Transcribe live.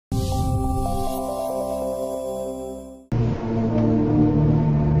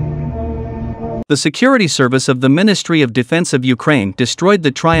The security service of the Ministry of Defense of Ukraine destroyed the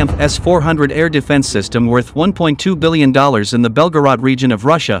Triumph S-400 air defense system worth $1.2 billion in the Belgorod region of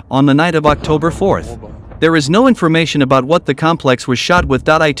Russia on the night of October 4th. There is no information about what the complex was shot with.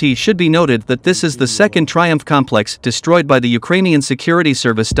 It should be noted that this is the second Triumph complex destroyed by the Ukrainian security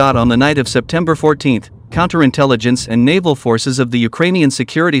service. On the night of September 14th, counterintelligence and naval forces of the Ukrainian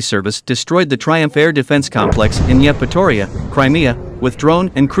security service destroyed the Triumph air defense complex in Yevpatoria, Crimea, with drone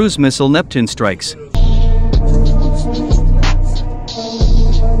and cruise missile Neptune strikes.